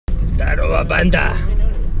Zdarova banda.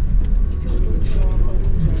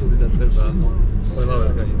 ცუდი დაწყება. ყველა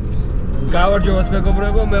ვერ გაიგებს. გავარჯობათ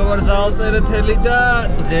მეგობრებო, მე ვარ ზალწერეთელი და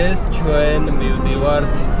დღეს ჩვენ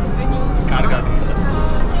მივდივართ კარგად მიდას.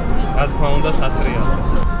 რა თქმა უნდა, სასრიალოდ.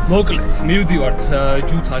 მოკლედ, მივდივართ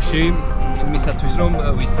ჯუთაში, იმისათვის რომ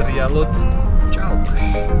ვისრიალოთ ჭაობაში.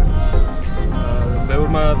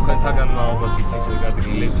 ბევრმა თქვენთაგანმა ალბათ იცის ეგ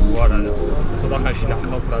ადგილი თუ არა და ცოტა ხანში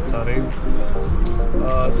ნახავთ რაც არის.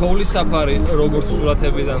 თოვლის საფარი, როგორც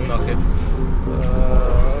სურათებიდან ნახეთ.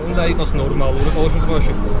 უნდა იყოს ნორმალური, ყოველ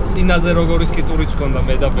შემთხვევაში წინაზე როგორი სკიტურიც ჰქონდა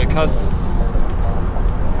მე და ბექას.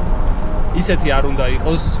 ისეთი არ უნდა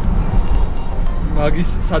იყოს. მაგის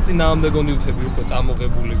საწინააღმდეგო ნივთები უკვე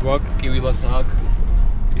წამოღებული გვაქვს, კივილას აქვს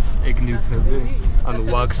ის ეგ ნივთები, ანუ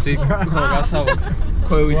ვაქსი, გასავთ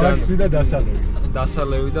ქვევიდან ვაქსი და დასალევი.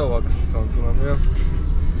 დასალევი და ვაქსი, რა თქმა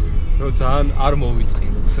რომ ძალიან არ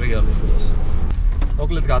მოვიწყინოთ სრიალის დროს.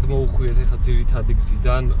 მოკლედ გადმოუხვიეთ ეხა ძირითადი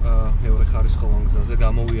გზიდან მეორე ხარისხოვან გზაზე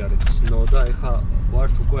გამოვიარეთ სნო და ეხა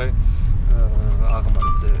ვართ უკვე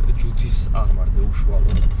აღმართზე, ჯუთის აღმართზე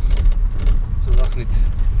უშუალოდ. ცოტა ხნით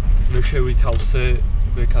მე შევითავსე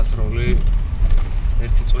ბექას როლი.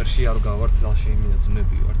 ერთი წვერში არ გავართ, ძალში იმინა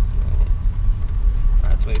ძმები ვართ.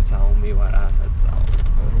 წვერცა უმივარ ასაცაო.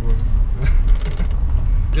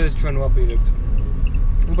 დღეს ჩვენ ვაპირებთ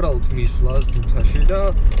უბრალოდ მისვლას ჯუთაში და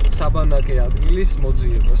საბანაკე ადგილის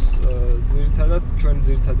მოძიებას. ძირითადად ჩვენ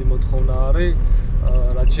ძირითადი მოთხოვნა არის,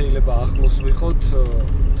 რაც შეიძლება ახლოს ვიყოთ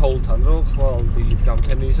თოვლთან, რომ ხვალ დილით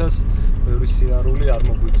გამთენიისას ბევრი სიარული არ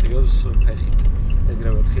მოგვიწიოს ფეხით.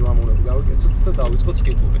 ეგრევე თხილამურები გავიკეცოთ და დავიწყოთ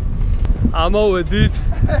სკიტური. ამოვედით.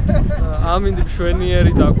 ამინდი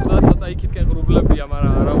მშვენიერი დაკვდა, ცოტა იქით კეღრუბლებია,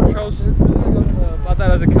 მაგრამ არა უშავს.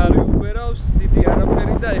 პატარაზე ქარი უბერავს, დიდი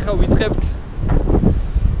არაფერი და ეხა ვიწყებთ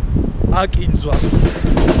აკინძვას.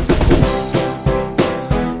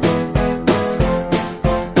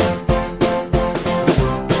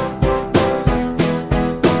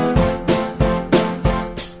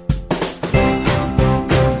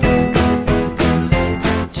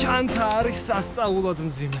 ჩანთა არის სასწაულად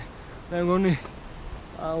მძიმე. მე მგონი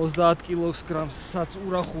 30 კილოგრამსაც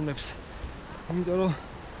ურახუნებს. იმიტომ რომ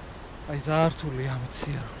აი ძალიან რთულია ამით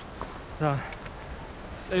სიარული. და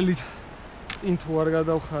წელით წინ თუ არ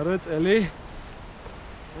გადავხარე წელი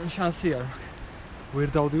შანსი არ მაქვს. ვერ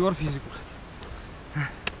დავდივარ ფიზიკურად.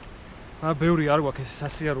 მაგრამ ბევრი არ გვაქვს ეს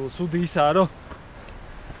სასიარულო. ცუდი ისაა რომ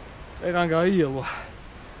წეგან გაიელვა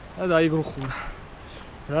და დაიგრუხუნა.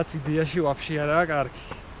 რაც იდეაში ვაფშე არაა კარგი.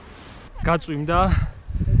 გაწვიმდა,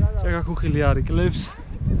 ჭეგაქუხილი არ იკლებს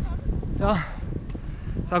და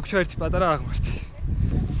საქვჩა ერთი პატარა აღმართი.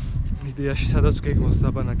 იდეაში სადაც გეგმავს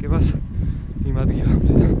დაბანაკებას იმ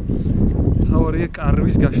ადგილამდე და თავარია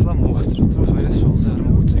კარვის გაშლა მოვასწროთ, რომ ვერ სულზე არ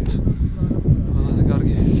მოგვიწიოს. ყველაზე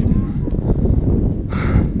კარგი იქნება.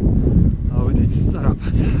 ავედით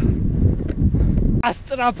სწრაფად.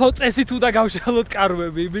 ასტრაფო წესით უნდა გავშალოთ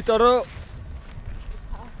კარვები, იმიტომ რომ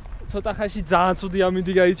ცოტა ხანში ძალიან ცუდი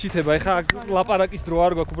ამინდი გაიჩითება. ეხა ლაპარაკის დრო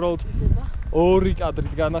არ გვაქვს, უბრალოდ ორი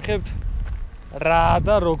კადრით განახებთ რა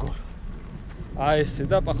და როგორ. აი ესე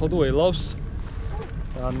და პახოვდო ელავს.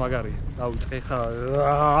 ძალიან მაგარია. დავიწყე ხა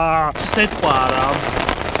სეტყვა არა.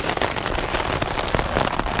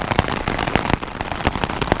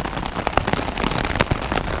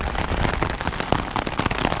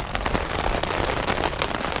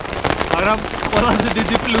 მაგრამ ყველაზე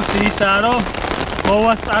დიდი პლუსი ისაა, რომ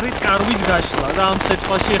მოვასწარით კარვის გაშლა და ამ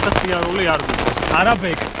სეტყვაში ეხა სიარული არ გვიწევს. არა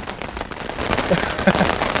ბექა.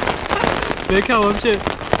 ბექა ვაფშე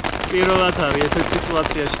პირველად არის ესეთ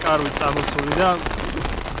სიტუაციაში კარვი წამოსული და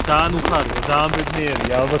ძალიან უხარია, ძალიან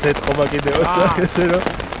ბედნიერია, ალბათ ეთყობა კიდევაც ესე რომ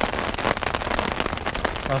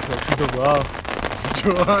ახლა შედობა.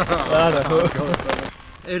 არა.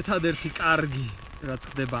 ერთადერთი კარგი რაც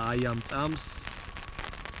ხდება აი ამ წამს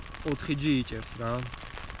 4G იჭერს რა.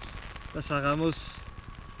 და საღამოს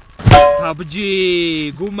PUBG,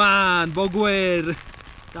 გუმან, ბოგვერ.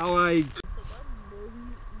 დავაი.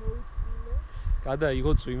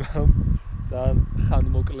 გადაიღო წვიმა. ძალიან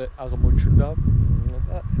ხანმოკლე აღმოჩნდა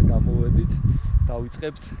და გამოვედით,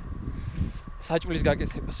 დავიწყებთ საჭმლის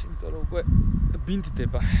გაკეთებას, იმიტომ რომ უკვე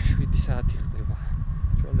ბინდდება 7 საათი ხდება.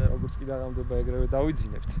 ჩვენ როგორც კი დაღამდება ეგრევე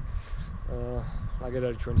დავიძინებთ. მაგერ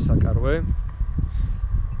არის ჩვენი საკარვე.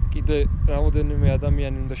 კიდე რამოდენიმე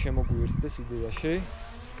ადამიანი უნდა შემოგვიერთდეს იდეაში.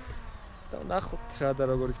 და ნახოთ რა და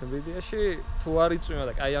როგორ იქნება იდეაში. თუ არ იწვიმა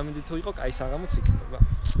და კაი ამინდი თუ იყო, კაი საღამოც იქნება.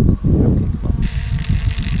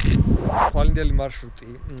 ხვალინდელი მარშრუტი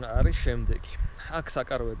არის შემდეგი. აქ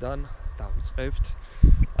საკარვედან დავიწყებთ.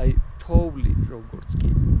 აი თოვლი როგორც კი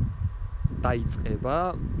დაიწყება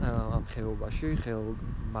ამ ხეობაში,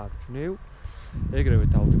 ხელ-მარჯვნივ. ეგრევე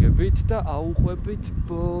დავდგებით და აუყვებით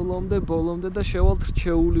ბოლომდე და შევალთ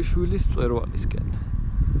რჩეულიშვილის მწვერვალისკენ.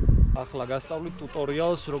 ახლა გასწავლით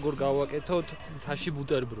ტუტორიალს, როგორ გავაკეთოთ მთაში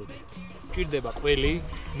ბუტერბროდი. ჭირდება ყველი,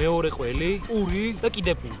 მეორე ყველი, პური და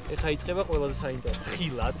კიდე პური. ეხლა იწყება ყველაზე საინტერესო.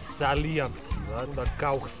 ხილად, ძალიან ხილად, უნდა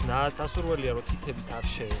გავხსნათ. დასურველია რომ თითებით არ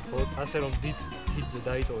შეეხოთ, ასე რომ დიდ თითზე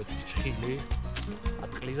დაიტოვეთ ჭხილი.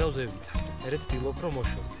 ატკლიზავზევით. მერე ვცდილობ რომ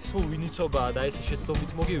მოშორდეს. თუ ვინიცობაა და ესე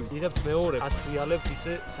შეცდომით მოგივიდეთ, იღებთ მეორე, აცრიალებთ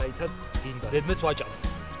ისე, საითაც გინდა. დედმეც ვაჭამთ.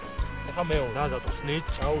 ეხლა მეორე, დაზატოსნით,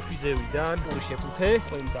 ჩაუშვი ზევიდან, პური შეფუთე,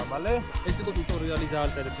 ყველი დამალე. ეს იყო ტუტორიალი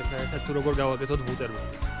ზაალწერეთ ერთად თუ როგორ გავაკეთოთ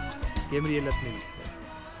ბუტერბროდი. გემრიელად მივიქნა.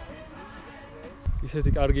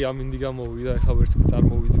 ისეთი კარგი ამინდი გამოვიდა, ეხლა ვერც მე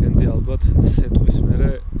წარმოვიდგენდი ალბათ სეტყვის მერე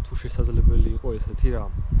თუ შესაძლებელი იყო ესეთი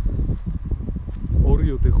რამ.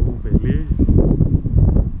 ორიოდე ღრუბელი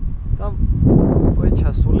და უკვე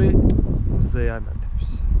ჩასული მზეანათებს.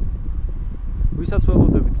 ვისაც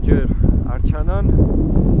ველოდებით ჯერ არ ჩანან,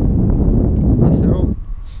 ასე რომ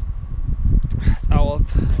წავალთ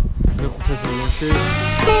მეხუთე სეზონში.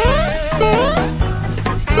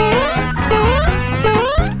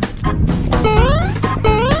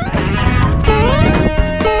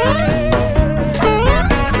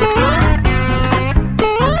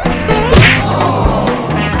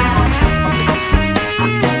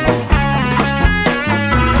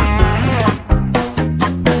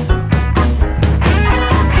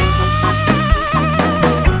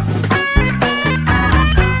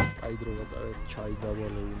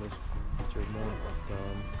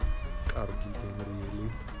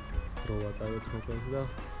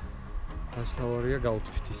 ასთავარია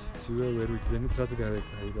გავთვით ისიცივე ვერ ვიგზენით რაც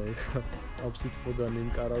გარეთ აიდა ეხლა აბსიდფოდან იმ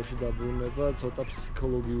კარავში დაბრუნება ცოტა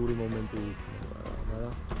ფსიქოლოგიური მომენტი იქნება რა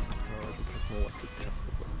მაგრამ ეს მოვასწრეთ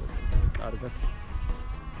ჩათვლას და კარგად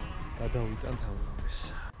გადავიტანთ ამღამეს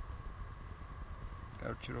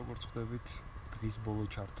კარჩი როგორც ხვდებით დღის ბოლო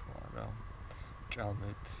ჩართვაა რა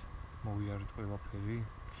ჭამეთ მოვიარეთ ყველაფერი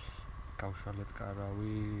გავშალეთ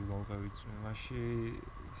კარავი მოვყევით წვიმაში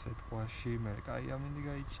სეტყვაში მე კაი ამინდი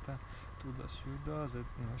გაიჩნდა ტუდასიო და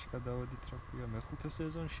ზეთიმაში გადავედით რა ქვია მეხუთე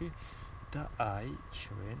სეზონში და აი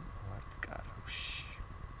ჩვენ ვართ კარავში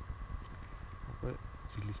უკვე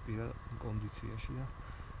ძილისპირა კონდიციაში და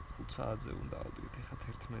 5 საათზე უნდა ავდგეთ ეხლა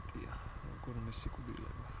 11-ია როგორ მე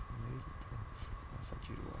სიკვდილება მე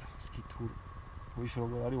საჭირო არ სკითურ ის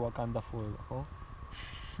როგორ არის ვაკანდა ფოევა ხო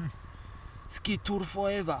სკითურ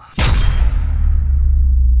ფოევა